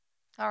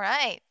All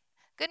right.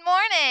 Good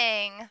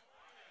morning.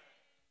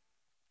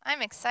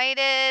 I'm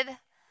excited.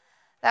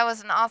 That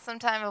was an awesome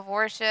time of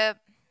worship.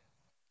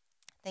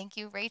 Thank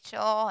you,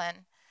 Rachel.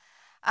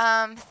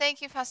 And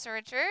thank you, Pastor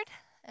Richard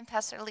and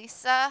Pastor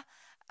Lisa,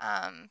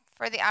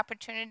 for the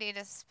opportunity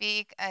to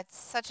speak. It's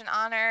such an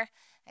honor.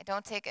 I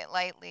don't take it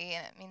lightly,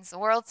 and it means the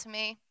world to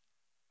me.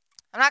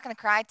 I'm not going to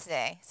cry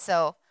today.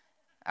 So,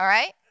 all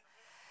right?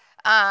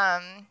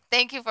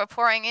 Thank you for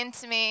pouring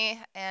into me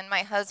and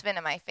my husband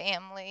and my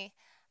family.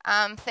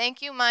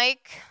 Thank you,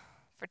 Mike,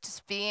 for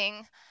just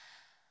being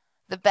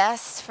the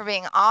best, for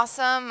being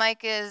awesome.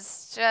 Mike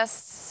is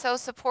just so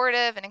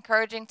supportive and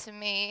encouraging to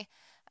me.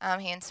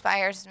 He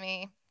inspires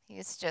me.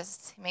 He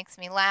makes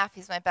me laugh.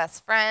 He's my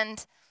best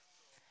friend.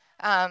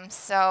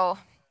 So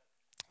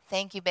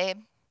thank you, babe.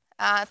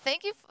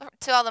 Thank you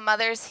to all the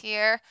mothers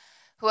here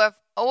who have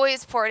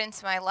always poured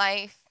into my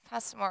life.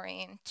 Pastor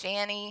Maureen,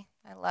 Janie,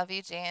 I love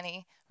you,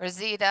 Janie,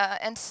 Rosita,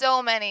 and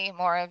so many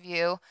more of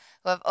you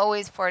who have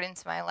always poured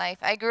into my life.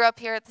 I grew up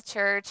here at the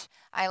church.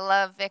 I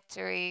love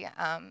Victory.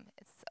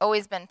 It's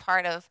always been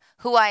part of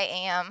who I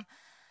am.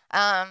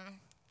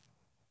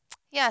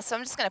 So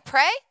I'm just going to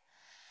pray.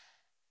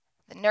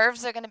 The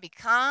nerves are going to be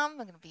calm.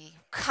 We're going to be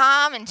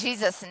calm in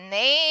Jesus'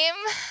 name.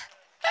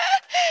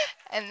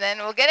 And then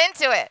we'll get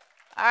into it.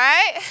 All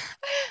right?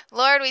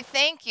 Lord, we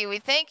thank you. We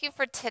thank you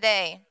for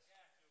today.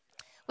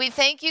 We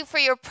thank you for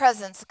your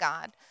presence,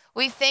 God.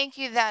 We thank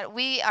you that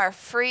we are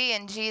free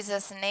in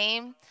Jesus'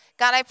 name.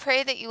 God, I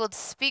pray that you will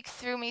speak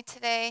through me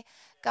today.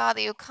 God,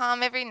 that you'll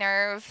calm every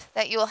nerve,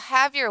 that you will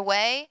have your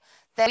way.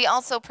 That we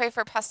also pray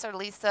for Pastor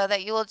Lisa,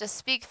 that you will just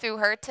speak through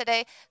her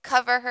today,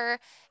 cover her,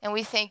 and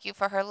we thank you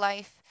for her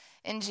life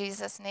in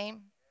Jesus'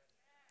 name.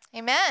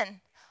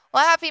 Amen.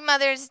 Well, happy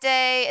Mother's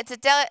Day. It's a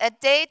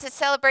day to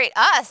celebrate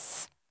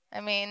us.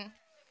 I mean,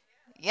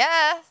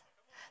 yeah,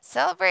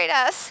 celebrate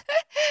us.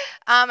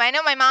 I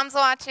know my mom's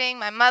watching,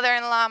 my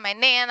mother-in-law, my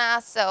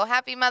Nana, so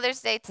happy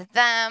Mother's Day to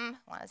them.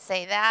 I want to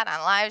say that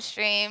on live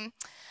stream.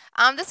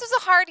 This was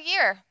a hard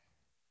year.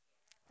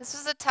 This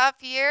was a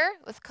tough year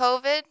with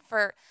COVID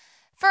for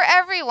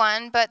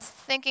everyone, but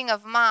thinking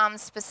of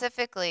moms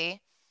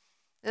specifically,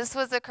 this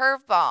was a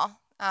curveball.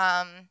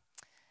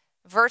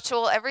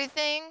 Virtual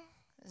everything,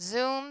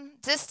 Zoom,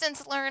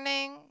 distance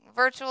learning,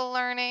 virtual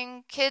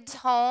learning, kids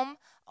home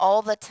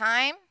all the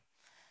time.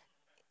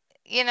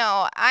 You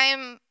know,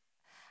 I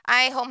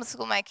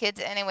homeschool my kids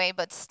anyway,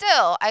 but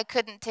still I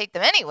couldn't take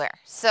them anywhere.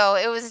 So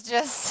it was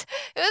it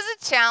was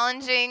a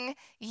challenging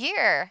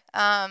year.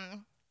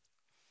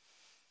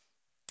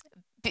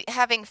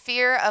 Having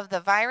fear of the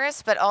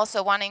virus, but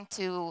also wanting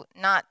to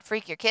not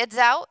freak your kids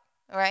out,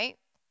 right?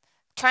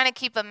 Trying to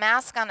keep a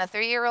mask on a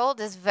 3-year-old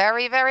is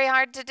very, very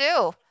hard to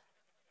do.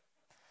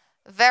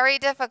 Very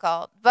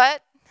difficult,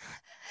 but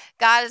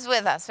God is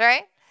with us,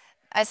 right?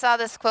 I saw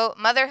this quote,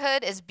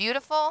 motherhood is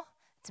beautiful,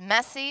 it's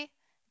messy,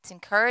 it's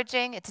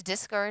encouraging, it's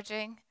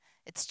discouraging,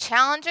 it's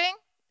challenging,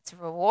 it's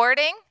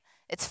rewarding,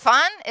 it's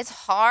fun, it's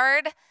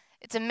hard,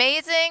 it's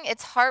amazing,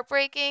 it's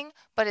heartbreaking,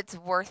 but it's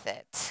worth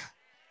it.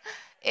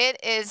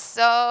 It is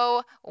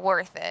so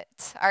worth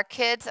it. Our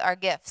kids are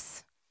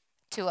gifts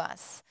to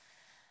us.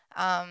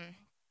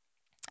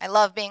 I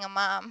love being a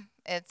mom.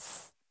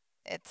 It's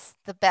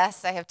the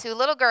best. I have 2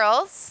 little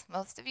girls.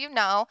 Most of you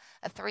know,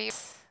 a 3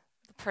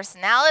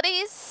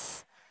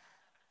 personalities.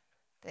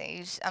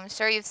 I'm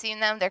sure you've seen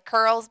them. They're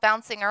curls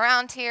bouncing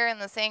around here in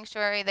the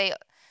sanctuary. They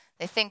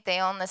think they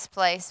own this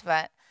place,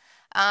 but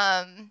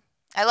I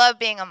love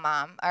being a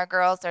mom. Our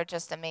girls are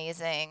just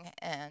amazing,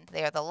 and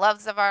they are the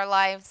loves of our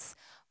lives.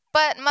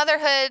 But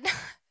motherhood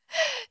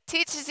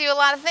teaches you a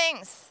lot of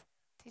things.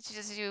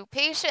 Teaches you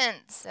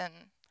patience and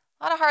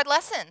a lot of hard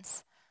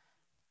lessons.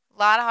 A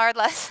lot of hard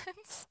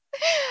lessons.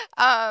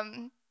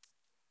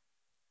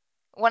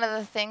 One of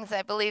the things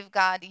I believe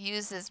God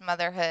uses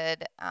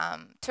motherhood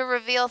to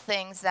reveal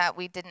things that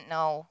we didn't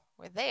know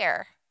were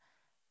there.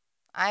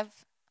 I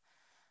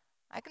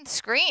can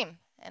scream,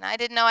 and I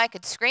didn't know I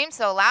could scream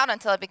so loud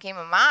until I became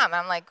a mom.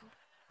 I'm like,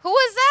 who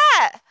was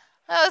that?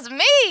 That was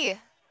me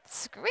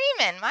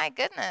screaming. My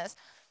goodness.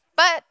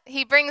 But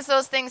he brings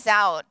those things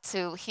out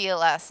to heal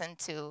us and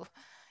to,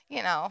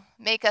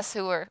 make us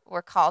who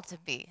we're called to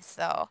be.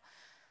 So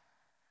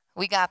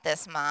we got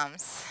this,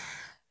 moms.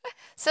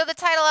 So the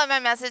title of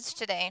my message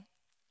today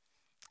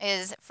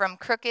is From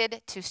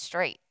Crooked to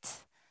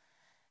Straight.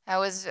 I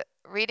was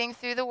reading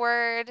through the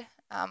Word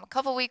a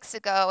couple weeks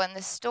ago, and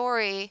the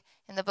story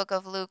in the book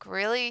of Luke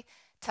really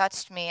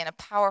touched me in a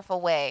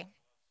powerful way.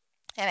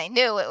 And I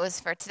knew it was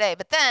for today.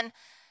 But then,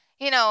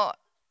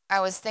 I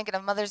was thinking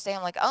of Mother's Day.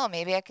 I'm like, oh,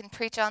 maybe I can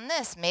preach on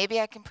this.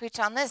 Maybe I can preach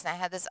on this. And I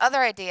had this other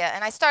idea.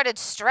 And I started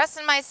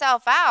stressing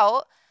myself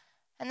out.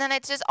 And then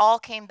it just all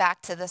came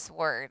back to this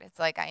word. It's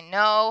like, I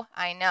know.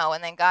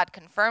 And then God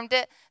confirmed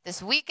it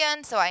this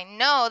weekend. So I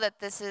know that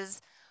this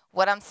is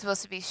what I'm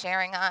supposed to be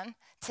sharing on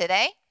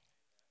today.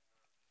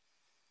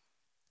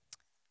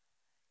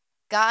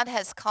 God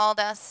has called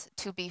us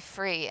to be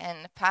free.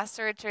 And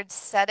Pastor Richard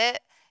said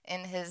it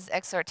in his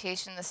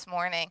exhortation this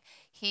morning.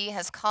 He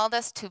has called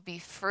us to be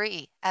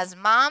free as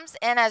moms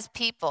and as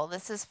people.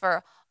 This is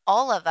for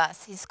all of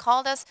us. He's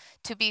called us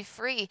to be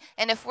free.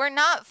 And if we're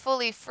not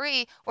fully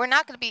free, we're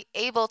not going to be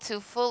able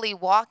to fully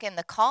walk in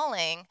the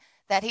calling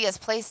that he has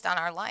placed on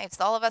our lives.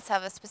 All of us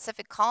have a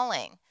specific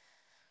calling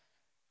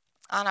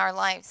on our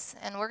lives.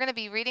 And we're going to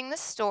be reading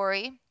this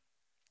story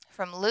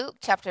from Luke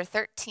chapter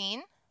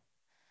 13.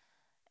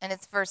 And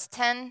it's verse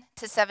 10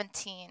 to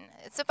 17.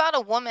 It's about a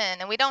woman,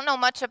 and we don't know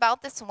much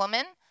about this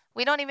woman.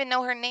 We don't even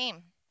know her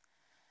name.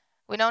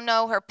 We don't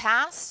know her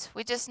past.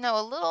 We just know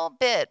a little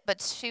bit, but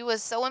she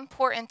was so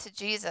important to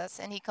Jesus,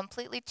 and he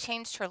completely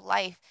changed her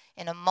life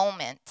in a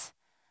moment.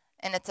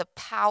 And it's a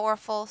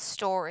powerful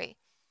story.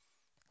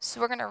 So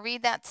we're going to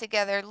read that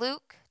together.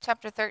 Luke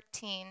chapter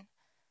 13,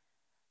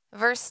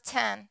 verse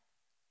 10.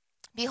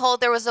 Behold,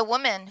 there was a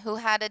woman who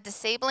had a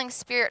disabling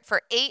spirit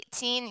for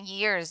 18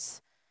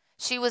 years.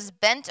 She was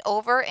bent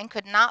over and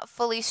could not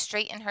fully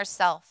straighten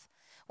herself.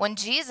 When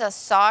Jesus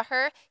saw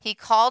her, he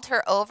called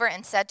her over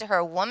and said to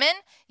her, "Woman,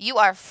 you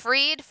are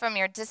freed from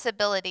your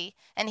disability."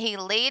 And he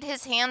laid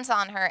his hands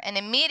on her, and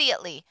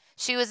immediately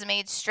she was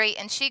made straight,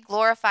 and she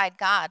glorified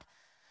God.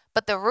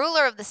 But the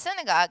ruler of the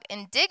synagogue,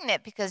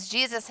 indignant because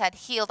Jesus had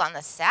healed on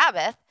the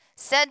Sabbath,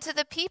 said to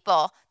the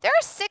people, "There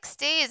are 6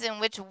 days in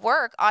which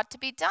work ought to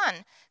be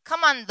done.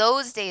 Come on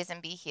those days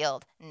and be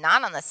healed,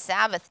 not on the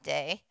Sabbath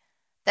day."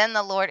 Then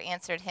the Lord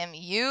answered him,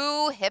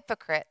 "You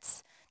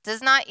hypocrites! Does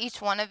not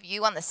each one of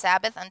you on the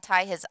Sabbath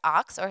untie his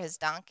ox or his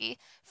donkey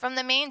from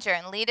the manger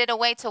and lead it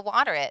away to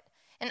water it?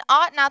 And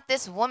ought not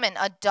this woman,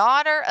 a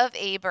daughter of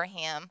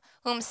Abraham,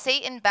 whom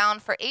Satan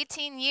bound for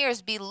 18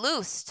 years, be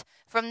loosed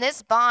from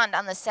this bond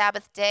on the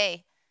Sabbath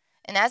day?"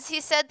 And as he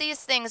said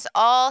these things,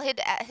 all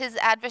his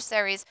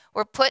adversaries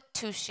were put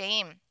to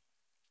shame.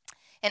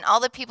 And all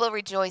the people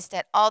rejoiced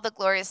at all the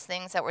glorious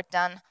things that were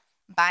done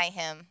by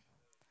him.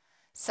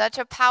 Such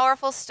a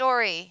powerful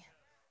story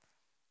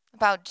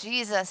about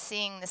Jesus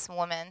seeing this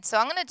woman. So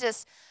I'm going to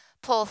just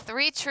pull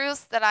 3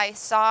 truths that I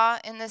saw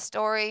in this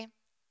story,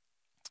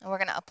 and we're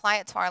going to apply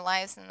it to our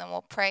lives, and then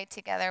we'll pray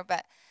together.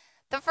 But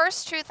the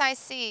first truth I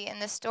see in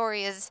this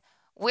story is,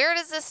 where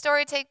does this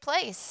story take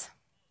place?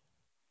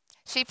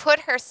 She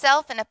put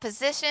herself in a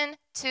position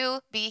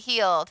to be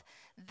healed.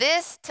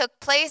 This took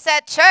place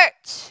at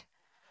church.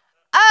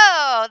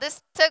 Oh,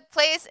 this took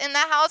place in the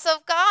house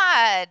of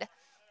God.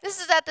 This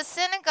is at the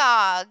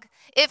synagogue.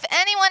 If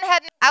anyone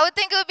had, I would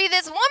think it would be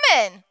this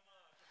woman,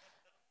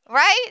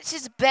 right?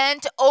 She's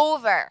bent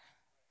over,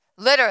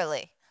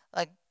 literally,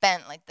 like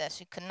bent like this.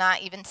 She could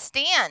not even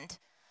stand.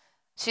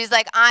 She's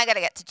like, I got to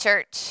get to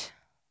church,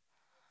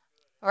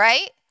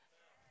 right?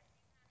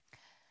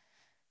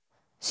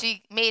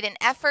 She made an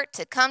effort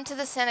to come to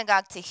the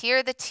synagogue to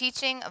hear the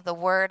teaching of the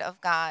word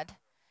of God.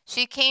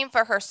 She came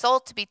for her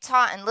soul to be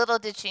taught, and little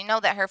did she know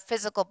that her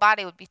physical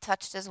body would be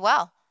touched as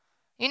well.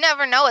 You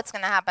never know what's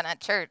going to happen at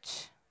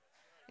church.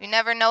 You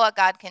never know what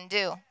God can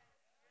do.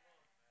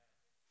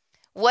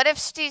 What if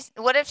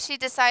she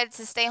decided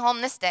to stay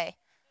home this day?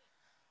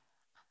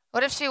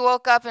 What if she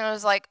woke up and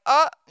was like,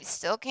 "Oh,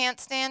 still can't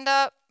stand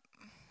up,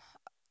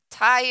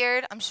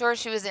 tired"? I'm sure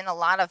she was in a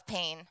lot of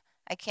pain.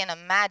 I can't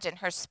imagine.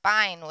 Her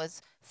spine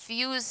was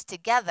fused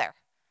together.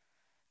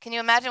 Can you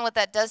imagine what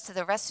that does to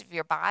the rest of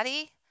your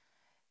body?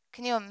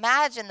 Can you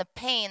imagine the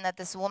pain that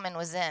this woman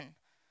was in?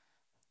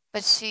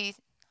 But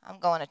I'm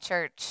going to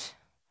church.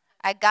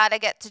 I got to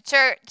get to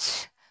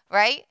church,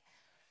 right?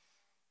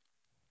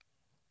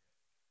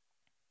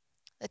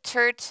 The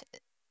church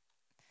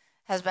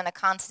has been a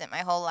constant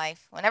my whole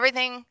life. When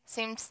everything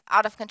seems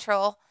out of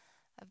control,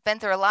 I've been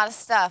through a lot of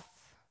stuff.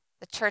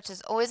 The church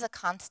is always a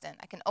constant.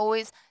 I can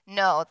always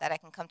know that I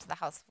can come to the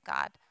house of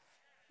God.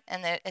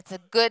 And that it's a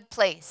good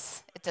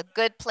place. It's a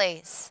good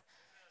place.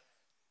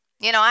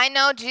 You know, I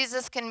know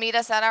Jesus can meet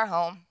us at our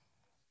home.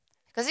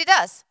 Because he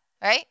does,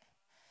 right?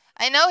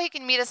 I know he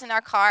can meet us in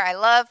our car. I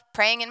love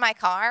praying in my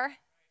car.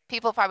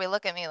 People probably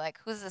look at me like,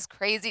 who's this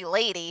crazy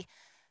lady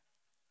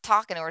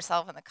talking to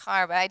herself in the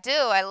car? But I do.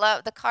 I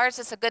love the car. Is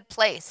just a good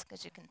place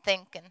because you can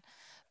think and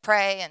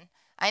pray. And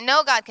I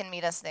know God can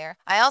meet us there.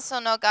 I also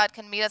know God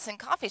can meet us in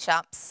coffee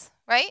shops,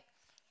 right?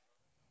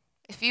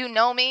 If you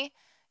know me,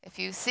 if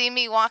you see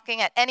me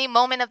walking at any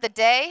moment of the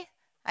day,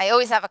 I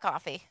always have a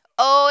coffee.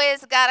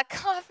 Always got a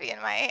coffee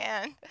in my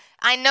hand.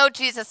 I know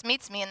Jesus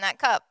meets me in that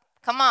cup.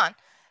 Come on.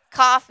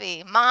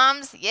 Coffee.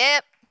 Moms,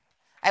 yep.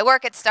 I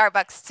work at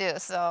Starbucks too,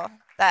 so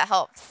that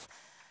helps.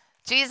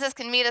 Jesus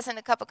can meet us in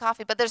a cup of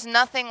coffee, but there's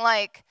nothing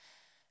like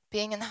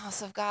being in the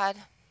house of God.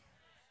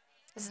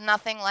 There's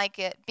nothing like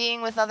it.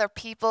 Being with other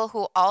people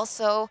who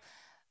also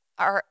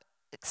are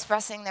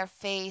expressing their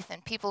faith,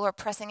 and people who are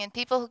pressing in,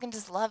 people who can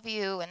just love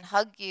you and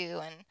hug you,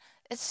 and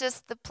it's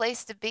just the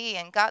place to be.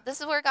 And God, this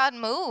is where God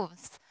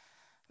moves.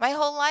 My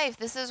whole life,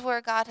 this is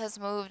where God has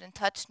moved and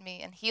touched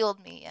me and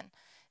healed me, and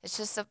it's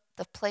just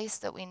the place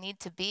that we need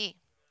to be.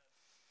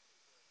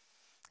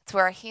 It's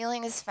where our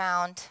healing is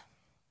found.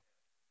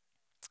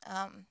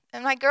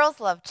 And my girls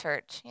love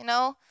church. You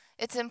know,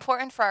 it's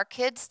important for our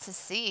kids to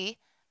see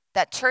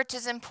that church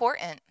is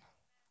important.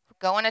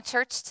 We're going to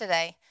church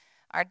today.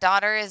 Our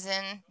daughter is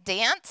in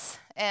dance,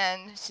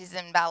 and she's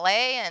in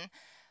ballet, and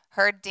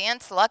her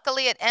dance,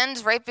 luckily, it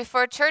ends right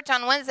before church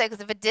on Wednesday,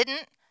 because if it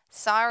didn't,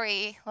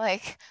 sorry,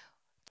 like,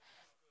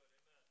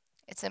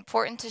 it's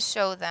important to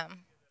show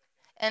them.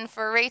 And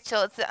for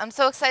Rachel, I'm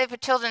so excited for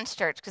Children's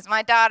Church, because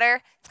my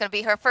daughter, it's going to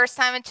be her first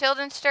time in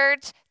Children's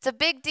Church. It's a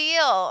big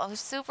deal. I'm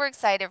super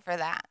excited for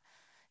that.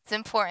 It's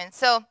important.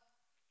 So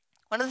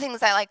one of the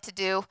things I like to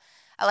do,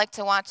 I like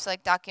to watch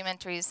like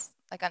documentaries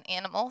like on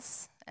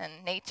animals and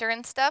nature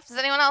and stuff. Does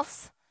anyone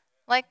else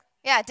like?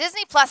 Yeah,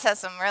 Disney Plus has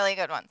some really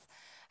good ones.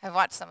 I've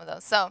watched some of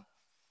those. So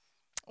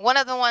one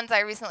of the ones I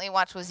recently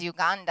watched was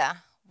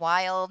Uganda,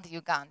 Wild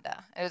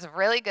Uganda. It was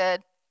really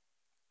good.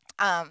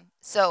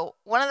 So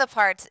one of the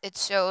parts, it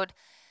showed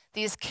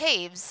these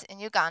caves in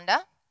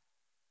Uganda.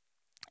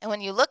 And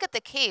when you look at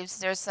the caves,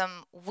 there's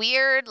some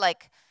weird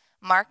like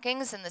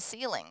markings in the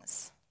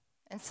ceilings.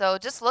 And so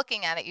just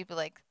looking at it, you'd be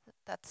like,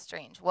 that's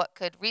strange. What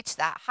could reach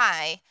that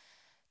high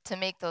to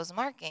make those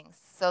markings?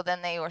 So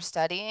then they were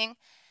studying,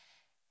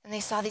 and they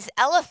saw these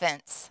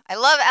elephants. I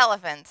love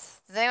elephants.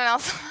 Does anyone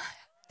else?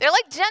 They're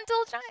like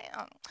gentle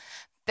giant.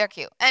 They're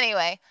cute.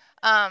 Anyway,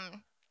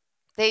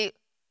 they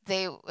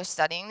were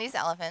studying these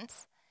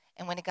elephants,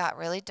 and when it got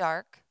really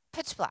dark,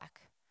 pitch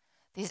black,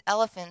 these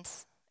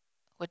elephants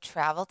would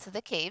travel to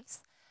the caves,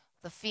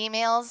 the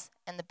females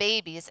and the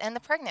babies and the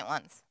pregnant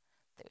ones.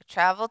 They would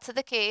travel to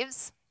the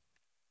caves,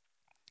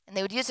 and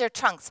they would use their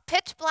trunks,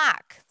 pitch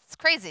black. It's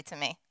crazy to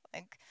me.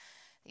 Like,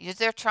 they use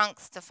their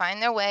trunks to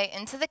find their way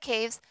into the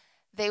caves.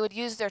 They would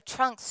use their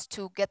trunks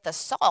to get the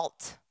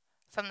salt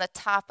from the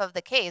top of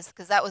the caves,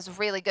 because that was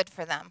really good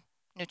for them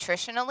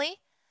nutritionally.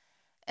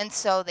 And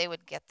so they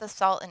would get the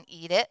salt and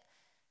eat it,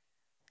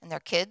 and their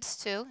kids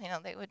too,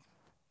 they would.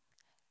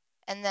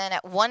 And then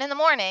at 1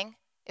 a.m,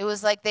 it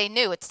was like they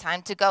knew it's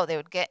time to go. They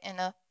would get in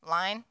a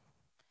line,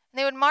 and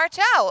they would march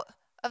out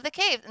of the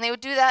cave, and they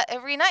would do that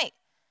every night.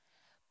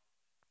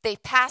 They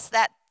passed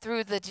that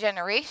through the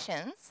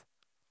generations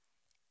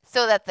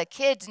so that the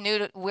kids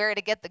knew where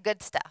to get the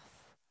good stuff.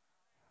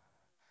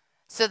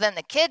 So then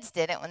the kids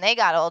did it when they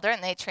got older,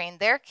 and they trained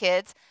their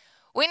kids.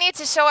 We need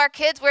to show our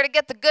kids where to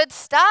get the good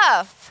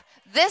stuff.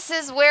 This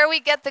is where we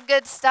get the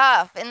good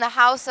stuff, in the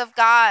house of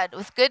God,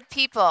 with good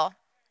people.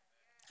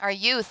 Our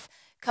youth,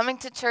 coming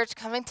to church,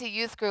 coming to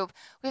youth group,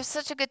 we have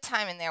such a good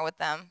time in there with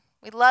them.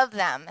 We love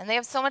them, and they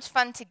have so much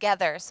fun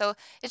together. So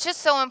it's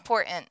just so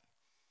important.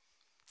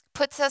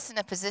 Puts us in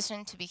a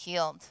position to be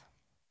healed.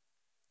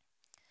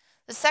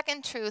 The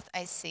second truth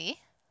I see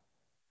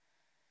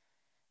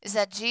is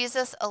that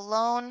Jesus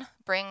alone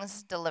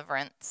brings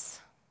deliverance.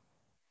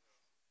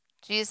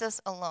 Jesus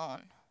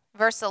alone.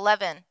 Verse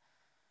 11,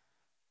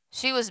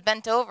 she was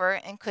bent over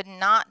and could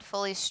not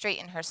fully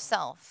straighten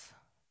herself.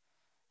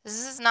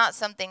 This is not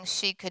something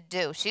she could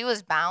do. She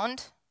was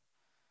bound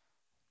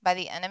by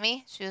the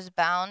enemy. She was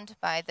bound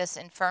by this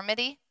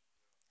infirmity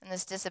and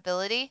this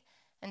disability,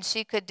 and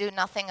she could do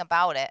nothing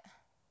about it.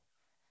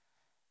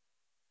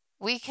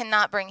 We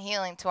cannot bring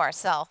healing to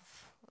ourselves.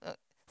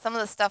 Some of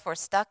the stuff we're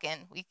stuck in,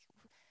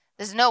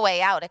 there's no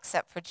way out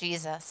except for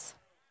Jesus.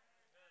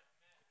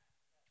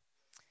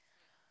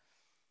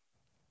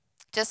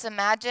 Just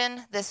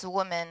imagine this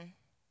woman.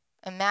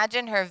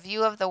 Imagine her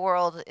view of the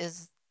world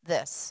is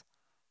this.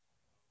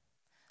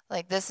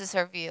 Like, this is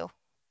her view.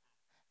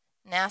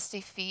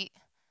 Nasty feet.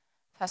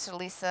 Pastor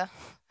Lisa,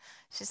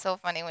 she's so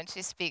funny when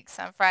she speaks.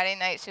 On Friday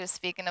night, she was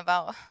speaking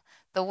about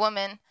the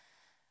woman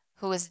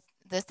who was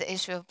the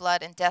issue of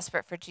blood and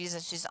desperate for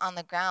Jesus. She's on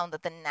the ground,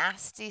 that the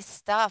nasty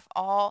stuff,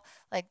 all,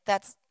 like,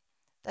 that's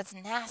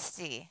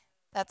nasty.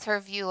 That's her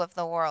view of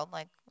the world,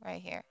 like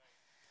right here.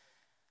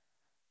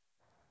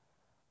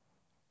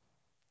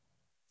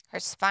 Her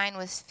spine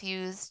was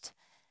fused,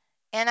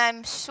 and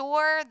I'm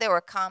sure there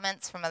were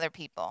comments from other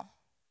people.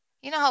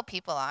 You know how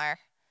people are.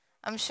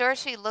 I'm sure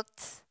she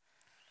looked,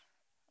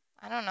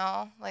 I don't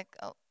know, like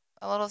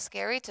a little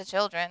scary to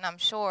children. I'm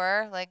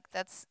sure, like,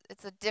 it's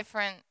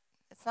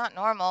not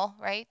normal,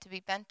 right, to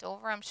be bent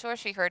over. I'm sure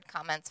she heard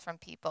comments from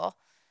people.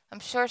 I'm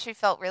sure she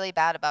felt really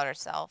bad about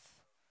herself.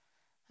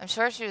 I'm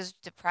sure she was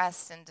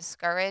depressed and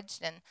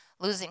discouraged and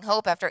losing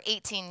hope after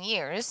 18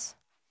 years.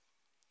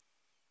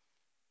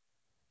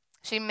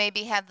 She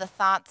maybe had the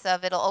thoughts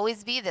of, it'll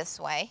always be this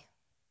way.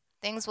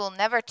 Things will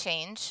never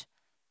change.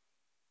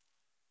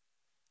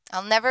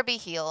 I'll never be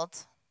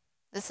healed.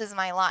 This is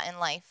my lot in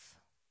life.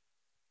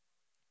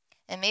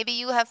 And maybe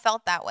you have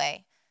felt that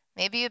way.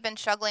 Maybe you've been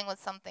struggling with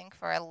something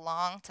for a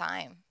long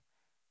time,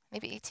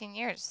 maybe 18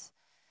 years.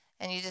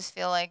 And you just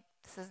feel like,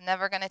 this is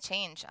never going to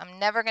change. I'm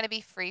never going to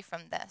be free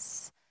from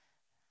this.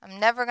 I'm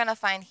never going to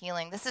find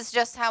healing. This is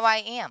just how I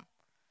am.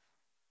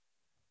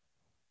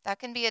 That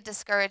can be a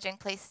discouraging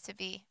place to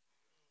be.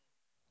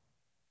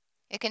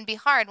 It can be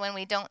hard when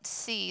we don't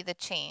see the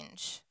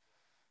change,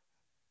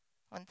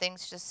 when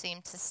things just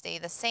seem to stay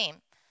the same.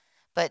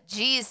 But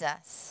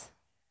Jesus,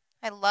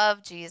 I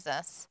love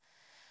Jesus.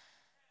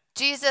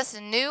 Jesus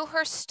knew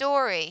her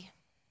story,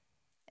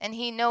 and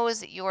he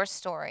knows your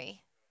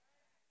story.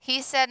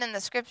 He said in the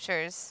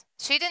scriptures,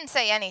 she didn't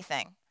say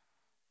anything.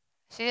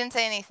 She didn't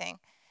say anything.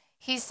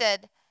 He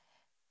said,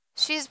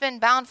 she's been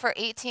bound for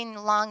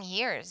 18 long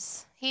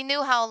years. He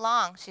knew how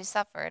long she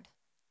suffered.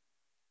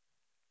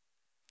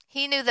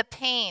 He knew the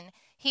pain.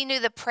 He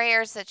knew the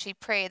prayers that she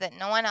prayed that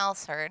no one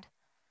else heard.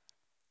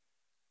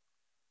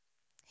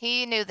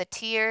 He knew the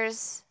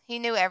tears. He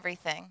knew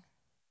everything.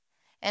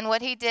 And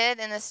what he did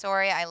in the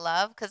story, I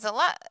love, because a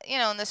lot,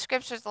 in the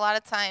scriptures, a lot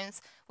of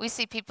times we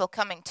see people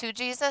coming to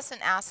Jesus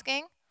and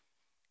asking.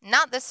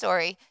 Not this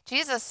story.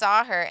 Jesus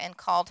saw her and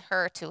called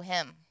her to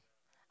him.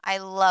 I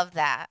love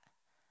that.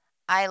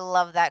 I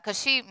love that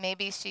because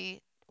maybe she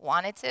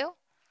wanted to.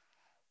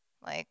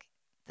 Like,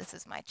 this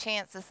is my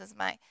chance.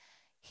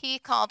 He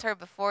called her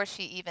before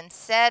she even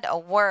said a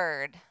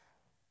word.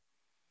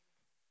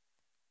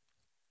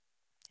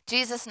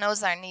 Jesus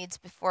knows our needs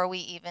before we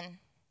even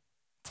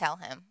tell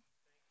him.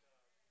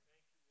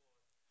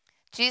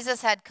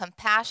 Jesus had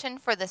compassion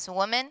for this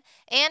woman,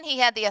 and he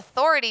had the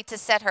authority to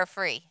set her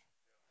free.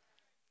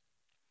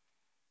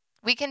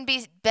 We can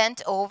be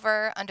bent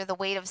over under the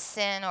weight of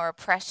sin or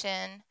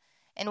oppression,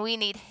 and we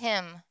need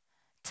him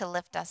to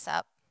lift us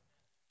up.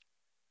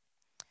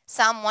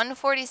 Psalm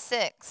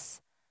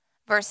 146,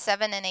 verse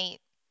 7 and 8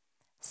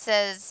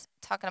 says,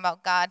 talking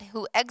about God,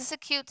 who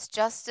executes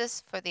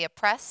justice for the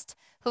oppressed,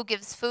 who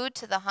gives food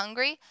to the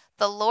hungry.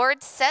 The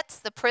Lord sets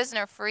the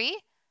prisoner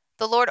free.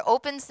 The Lord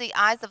opens the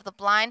eyes of the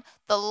blind.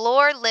 The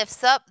Lord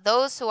lifts up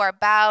those who are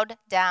bowed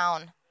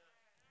down.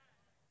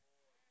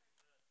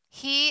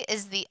 He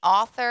is the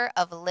author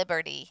of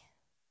liberty.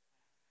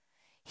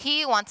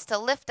 He wants to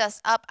lift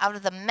us up out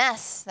of the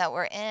mess that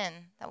we're in,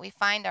 that we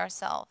find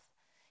ourselves.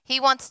 He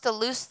wants to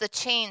loose the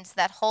chains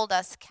that hold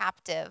us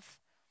captive.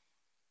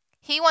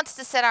 He wants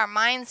to set our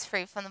minds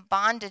free from the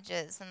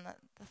bondages and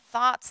the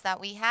thoughts that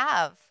we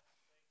have.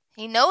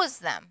 He knows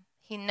them.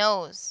 He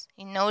knows.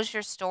 He knows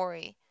your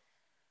story.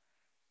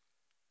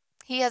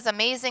 He has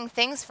amazing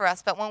things for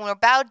us, but when we're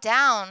bowed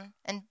down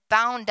and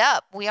bound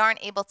up, we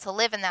aren't able to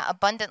live in that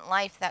abundant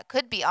life that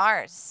could be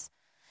ours.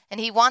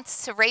 And he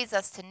wants to raise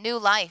us to new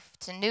life,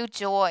 to new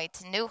joy,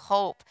 to new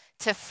hope,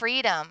 to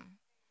freedom.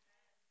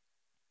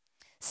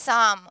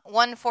 Psalm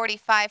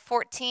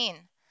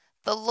 145:14.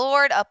 The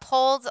Lord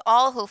upholds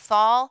all who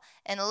fall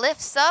and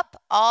lifts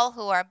up all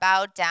who are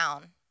bowed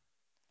down.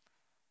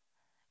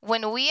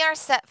 When we are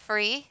set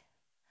free,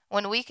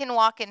 when we can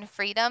walk in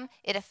freedom,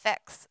 it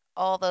affects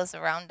all those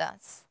around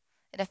us.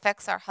 It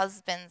affects our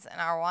husbands and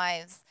our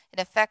wives. It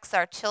affects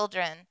our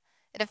children.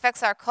 It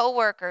affects our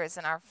coworkers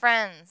and our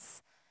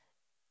friends.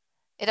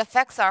 It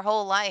affects our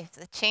whole life.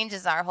 It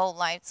changes our whole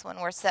lives when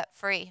we're set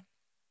free.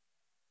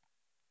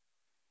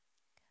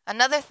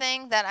 Another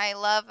thing that I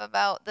love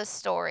about this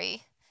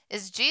story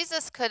is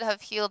Jesus could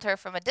have healed her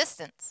from a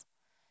distance.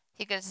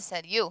 He could have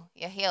said, you're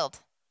healed.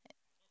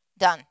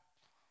 Done.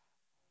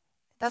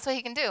 That's what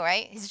he can do,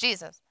 right? He's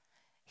Jesus.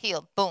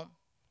 Healed. Boom.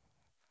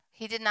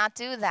 He did not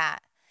do that.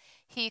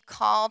 He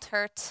called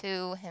her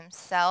to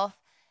himself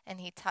and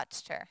he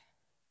touched her.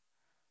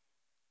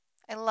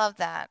 I love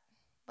that.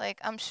 Like,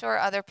 I'm sure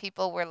other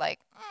people were like,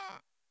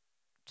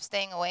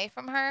 staying away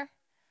from her.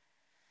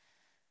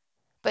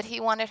 But he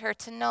wanted her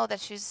to know that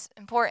she's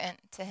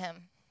important to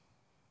him.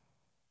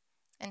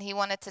 And he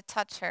wanted to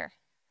touch her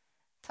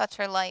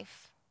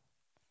life.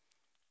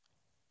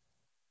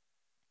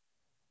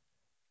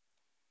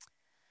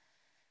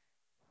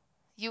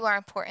 You are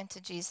important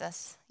to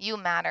Jesus. You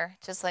matter,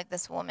 just like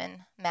this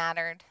woman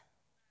mattered.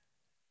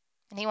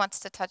 And he wants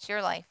to touch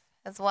your life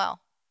as well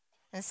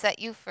and set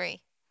you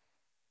free.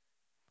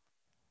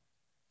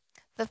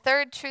 The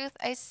third truth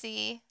I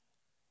see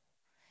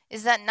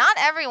is that not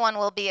everyone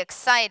will be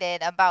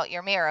excited about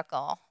your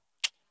miracle.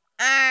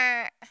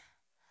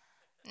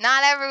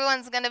 Not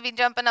everyone's going to be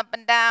jumping up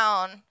and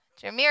down.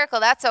 It's your miracle,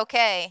 that's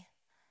okay.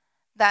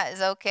 That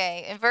is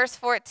okay. In verse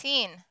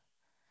 14,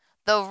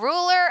 the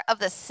ruler of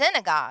the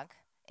synagogue,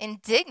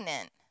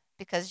 indignant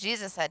because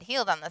Jesus had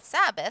healed on the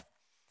Sabbath,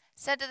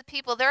 said to the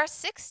people, there are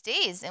 6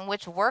 days in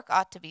which work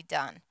ought to be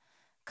done.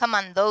 Come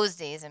on those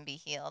days and be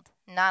healed,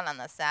 not on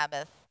the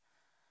Sabbath.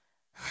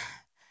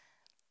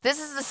 This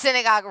is the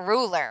synagogue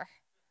ruler.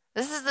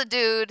 This is the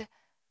dude.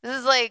 This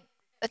is like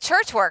a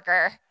church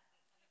worker.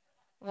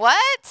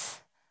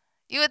 What?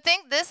 You would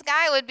think this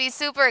guy would be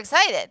super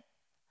excited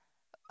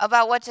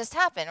about what just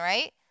happened,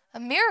 right? A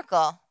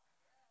miracle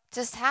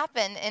just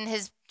happened in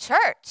his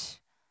church.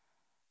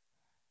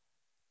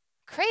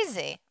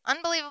 Crazy.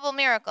 Unbelievable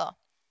miracle.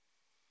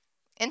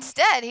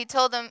 Instead, he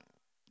told them,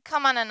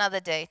 come on another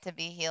day to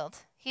be healed.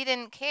 He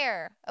didn't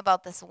care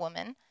about this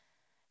woman.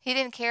 He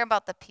didn't care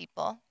about the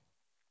people.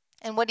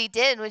 And what he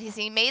did was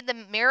he made the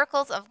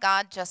miracles of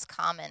God just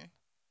common.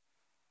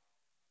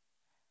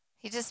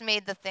 He just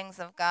made the things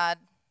of God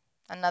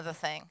another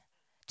thing.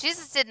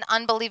 Jesus did an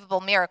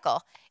unbelievable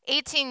miracle.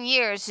 18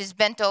 years she's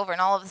bent over and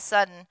all of a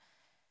sudden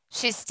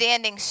she's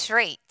standing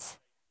straight.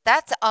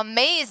 That's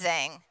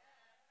amazing.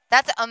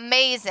 That's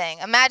amazing.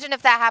 Imagine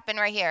if that happened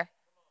right here.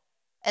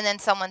 And then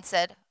someone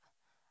said,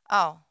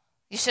 oh,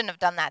 you shouldn't have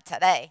done that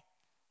today.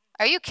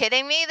 Are you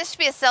kidding me? This should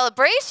be a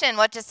celebration,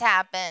 what just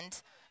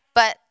happened.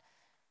 But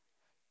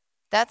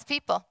that's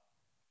people.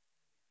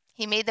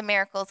 He made the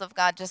miracles of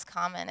God just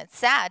common. It's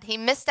sad. He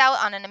missed out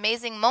on an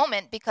amazing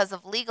moment because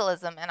of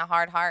legalism and a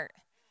hard heart.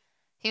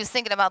 He was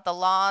thinking about the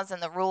laws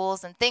and the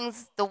rules and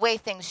things, the way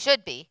things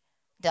should be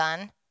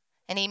done.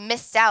 And he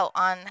missed out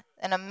on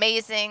an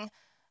amazing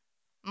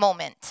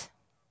moment.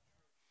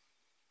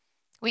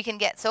 We can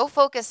get so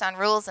focused on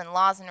rules and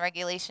laws and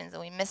regulations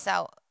and we miss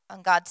out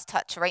on God's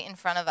touch right in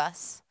front of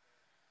us.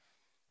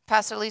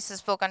 Pastor Lisa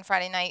spoke on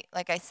Friday night,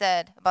 like I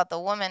said, about the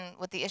woman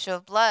with the issue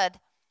of blood.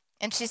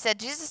 And she said,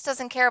 Jesus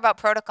doesn't care about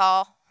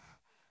protocol.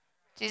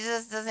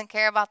 Jesus doesn't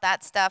care about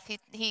that stuff.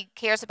 He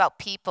cares about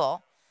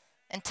people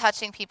and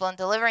touching people and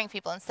delivering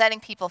people and setting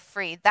people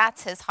free.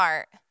 That's his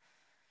heart.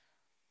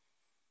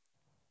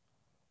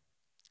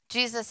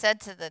 Jesus said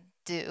to the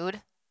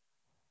dude,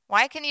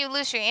 why can you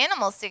loose your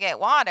animals to get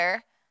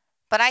water,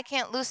 but I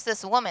can't loose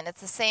this woman? It's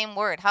the same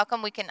word. How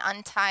come we can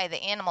untie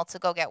the animal to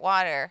go get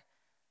water,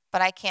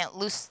 but I can't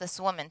loose this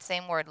woman?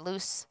 Same word,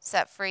 loose,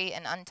 set free,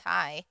 and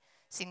untie.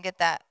 So you can get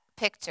that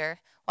picture.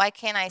 Why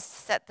can't I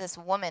set this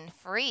woman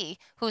free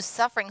who's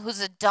suffering, who's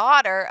a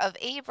daughter of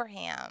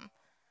Abraham?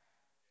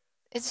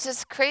 It's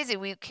just crazy.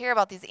 We care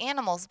about these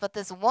animals, but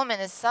this woman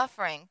is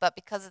suffering. But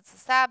because it's the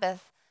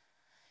Sabbath,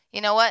 you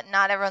know what?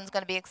 Not everyone's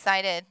going to be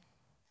excited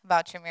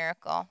about your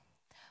miracle.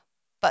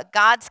 But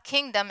God's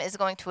kingdom is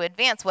going to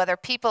advance whether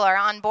people are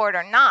on board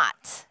or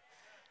not.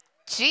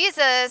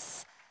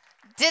 Jesus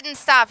didn't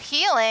stop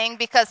healing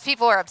because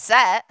people were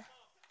upset.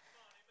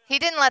 He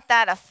didn't let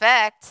that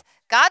affect.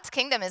 God's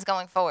kingdom is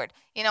going forward.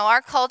 You know,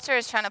 our culture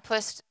is trying to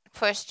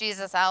push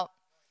Jesus out.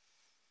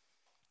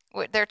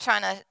 They're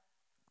trying to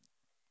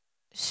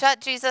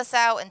shut Jesus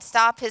out and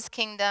stop his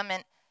kingdom.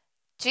 And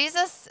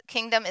Jesus'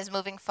 kingdom is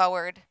moving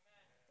forward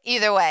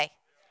either way.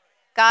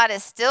 God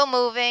is still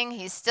moving.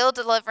 He's still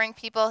delivering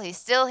people. He's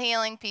still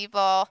healing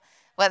people,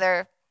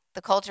 whether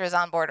the culture is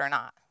on board or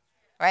not,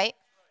 right?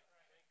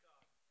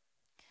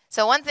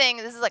 So one thing,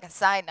 this is like a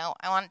side note,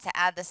 I wanted to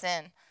add this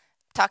in,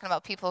 talking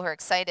about people who are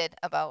excited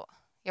about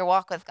your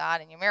walk with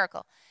God and your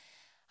miracle.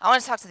 I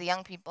want to talk to the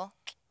young people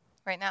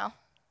right now.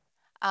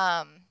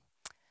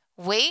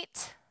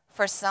 Wait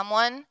for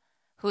someone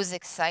who's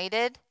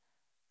excited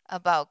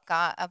about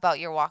God, about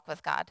your walk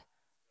with God.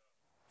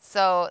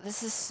 So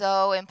this is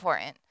so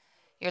important.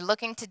 You're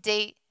looking to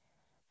date.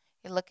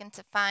 You're looking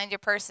to find your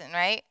person,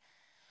 right?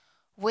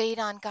 Wait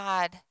on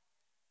God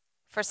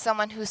for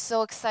someone who's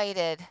so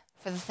excited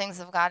for the things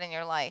of God in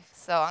your life.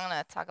 So I'm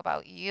going to talk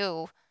about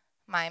you,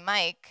 my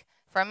Mike,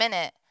 for a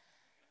minute.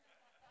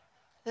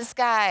 This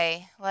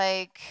guy,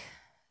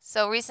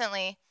 so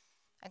recently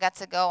I got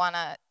to go on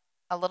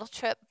a little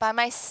trip by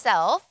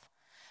myself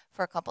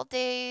for a couple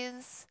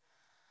days.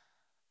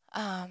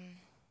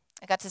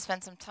 I got to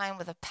spend some time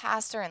with a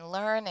pastor and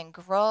learn and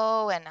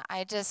grow, and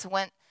I just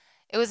went.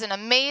 It was an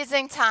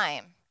amazing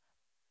time,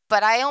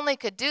 but I only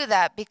could do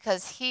that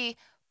because he,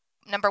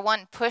 number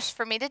one, pushed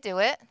for me to do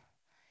it,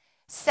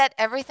 set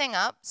everything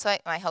up, so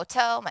my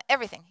hotel, my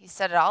everything, he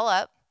set it all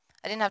up.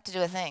 I didn't have to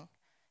do a thing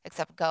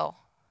except go.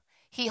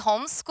 He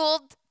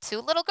homeschooled 2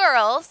 little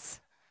girls,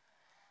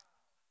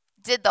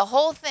 did the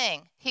whole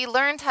thing. He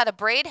learned how to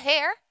braid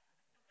hair,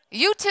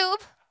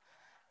 YouTube.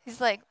 He's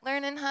like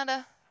learning how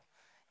to.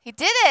 He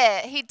did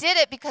it. He did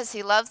it because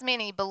he loves me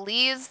and he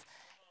believes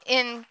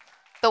in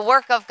the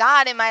work of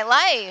God in my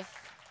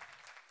life.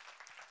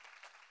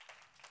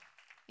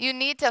 You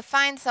need to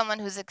find someone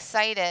who's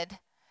excited.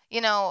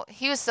 You know,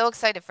 he was so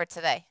excited for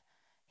today.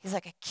 He's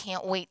like, I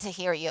can't wait to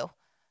hear you.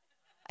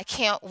 I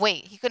can't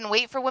wait. He couldn't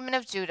wait for Women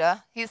of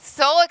Judah. He's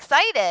so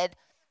excited.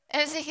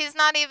 And he's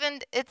not even,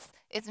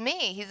 it's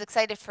me. He's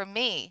excited for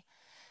me.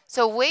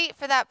 So wait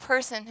for that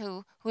person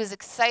who is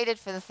excited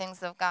for the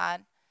things of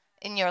God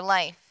in your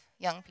life,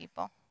 young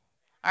people.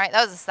 All right,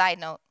 that was a side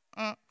note.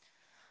 All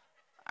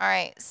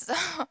right,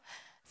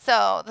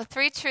 so the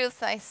 3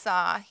 truths I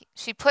saw.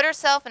 She put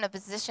herself in a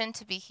position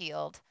to be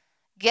healed.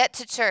 Get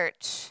to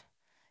church.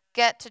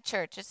 Get to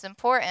church. It's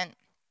important.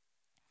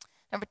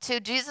 Number 2,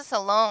 Jesus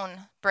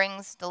alone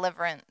brings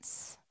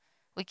deliverance.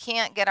 We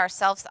can't get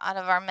ourselves out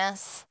of our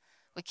mess.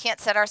 We can't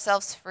set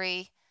ourselves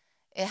free.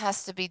 It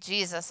has to be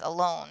Jesus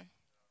alone.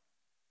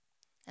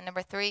 And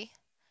number 3,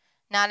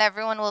 not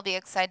everyone will be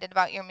excited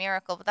about your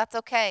miracle, but that's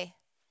okay.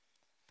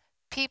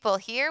 People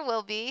here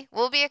will be.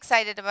 We'll be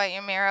excited about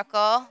your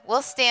miracle.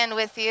 We'll stand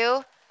with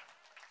you.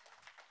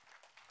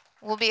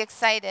 We'll be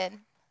excited.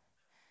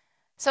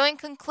 So in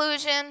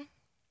conclusion,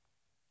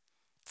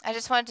 I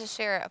just wanted to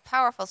share a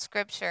powerful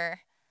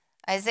scripture,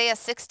 Isaiah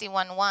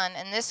 61:1,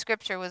 and this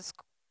scripture was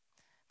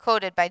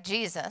quoted by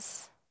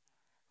Jesus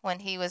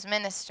when he was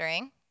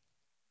ministering.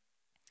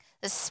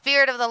 The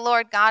Spirit of the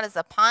Lord God is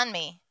upon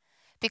me,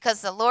 because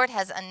the Lord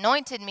has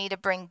anointed me to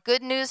bring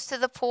good news to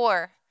the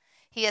poor.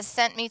 He has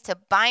sent me to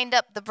bind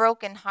up the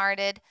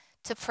brokenhearted,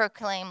 to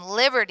proclaim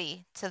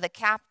liberty to the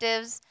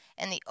captives,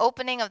 and the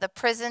opening of the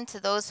prison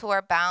to those who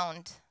are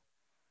bound.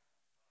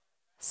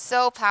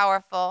 So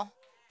powerful.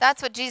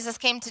 That's what Jesus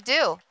came to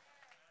do.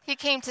 He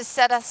came to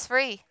set us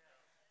free.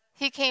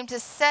 He came to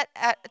set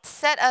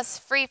us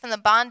free from the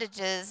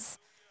bondages.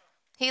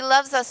 He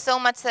loves us so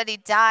much that he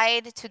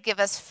died to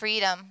give us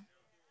freedom.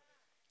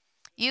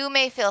 You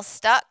may feel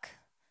stuck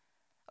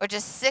or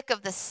just sick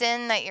of the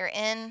sin that you're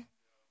in.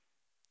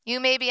 You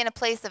may be in a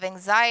place of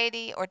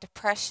anxiety or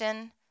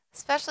depression,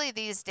 especially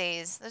these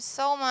days. There's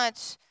so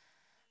much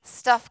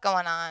stuff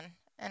going on,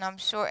 and I'm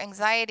sure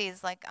anxiety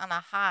is like on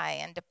a high,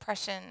 and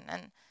depression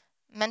and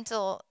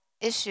mental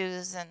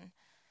issues and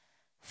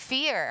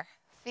fear.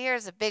 Fear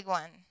is a big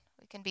one.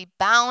 We can be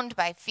bound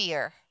by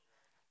fear.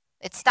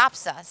 It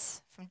stops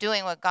us from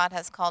doing what God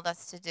has called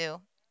us to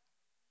do.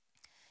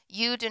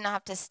 You do not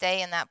have to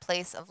stay in that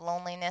place of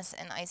loneliness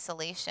and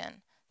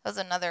isolation. That was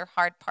another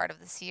hard part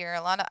of this year.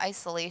 A lot of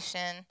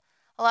isolation,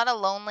 a lot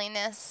of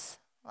loneliness,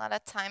 a lot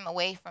of time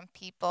away from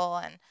people,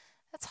 and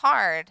it's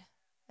hard.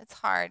 It's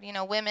hard. You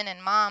know, women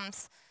and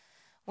moms,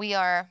 we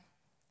are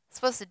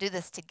supposed to do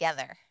this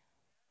together.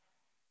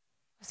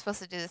 We're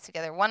supposed to do this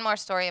together. One more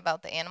story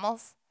about the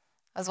animals.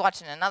 I was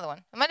watching another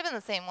one. It might have been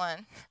the same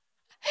one.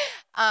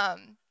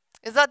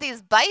 It was about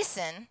these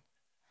bison,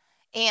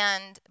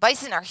 and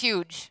bison are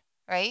huge,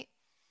 right?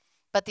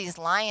 But these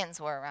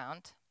lions were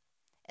around,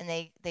 and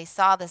they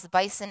saw this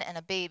bison and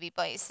a baby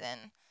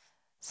bison.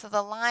 So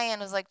the lion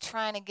was like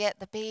trying to get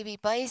the baby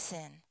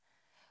bison.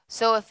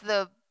 So if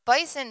the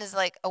bison is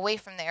like away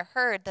from their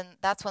herd, then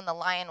that's when the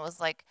lion was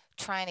like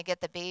trying to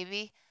get the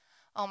baby.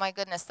 Oh my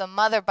goodness, the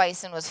mother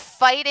bison was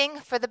fighting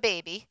for the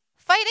baby,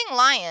 fighting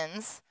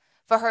lions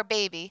for her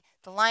baby.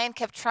 The lion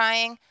kept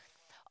trying.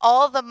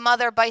 All the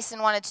mother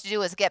bison wanted to do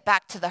was get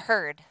back to the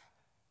herd.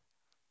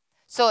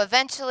 So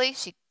eventually,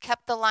 she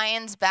kept the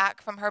lions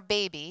back from her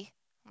baby.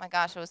 Oh my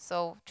gosh, it was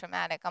so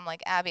traumatic. I'm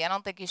like, Abby, I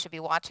don't think you should be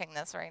watching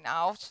this right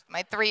now.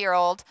 My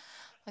 3-year-old,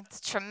 like this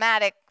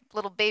traumatic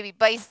little baby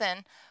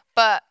bison.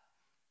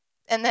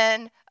 And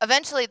then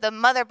eventually the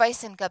mother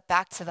bison got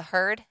back to the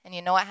herd. And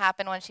you know what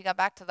happened when she got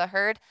back to the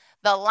herd?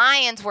 The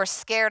lions were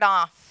scared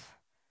off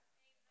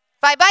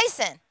by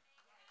bison.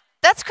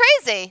 That's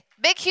crazy.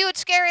 Big, huge,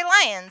 scary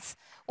lions.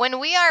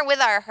 When we are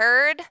with our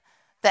herd,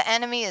 the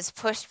enemy is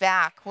pushed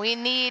back. We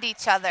need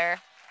each other.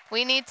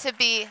 We need to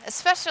be,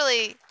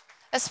 especially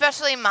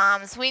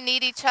moms, we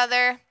need each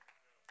other.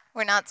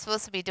 We're not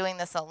supposed to be doing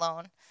this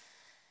alone.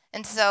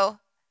 And so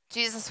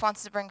Jesus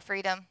wants to bring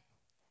freedom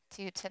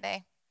to you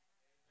today.